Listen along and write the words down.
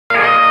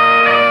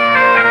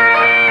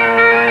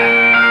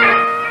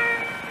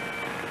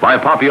By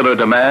popular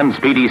demand,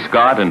 Speedy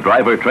Scott and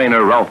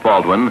driver-trainer Ralph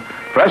Baldwin,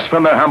 fresh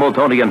from their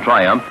Hamiltonian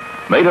triumph,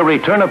 made a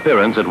return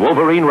appearance at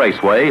Wolverine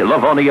Raceway,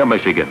 Livonia,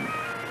 Michigan.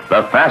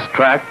 The fast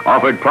track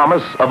offered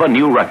promise of a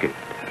new record.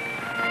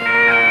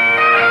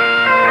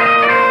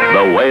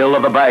 The wail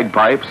of the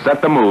bagpipes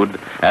set the mood,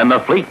 and the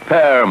fleet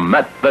pair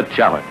met the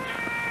challenge.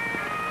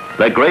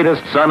 The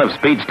greatest son of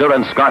speedster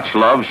and Scotch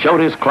love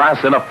showed his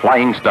class in a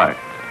flying start.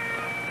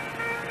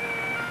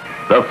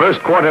 The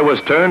first quarter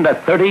was turned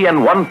at 30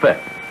 1/5.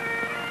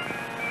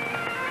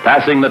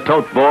 Passing the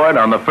tote board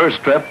on the first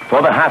strip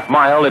for the half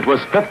mile, it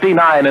was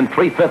 59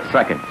 3/5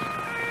 seconds.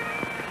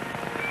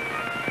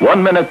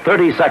 1 minute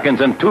 30 seconds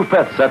and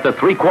 2/5 at the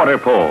three-quarter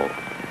pole.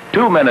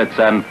 2 minutes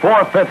and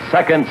 4/5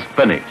 seconds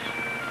finish.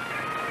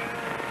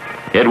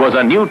 It was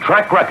a new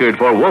track record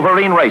for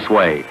Wolverine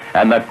Raceway,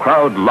 and the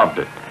crowd loved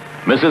it.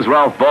 Mrs.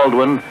 Ralph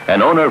Baldwin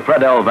and owner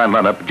Fred L. Van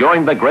Lennep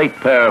joined the great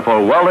pair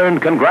for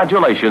well-earned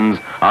congratulations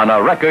on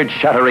a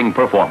record-shattering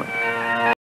performance.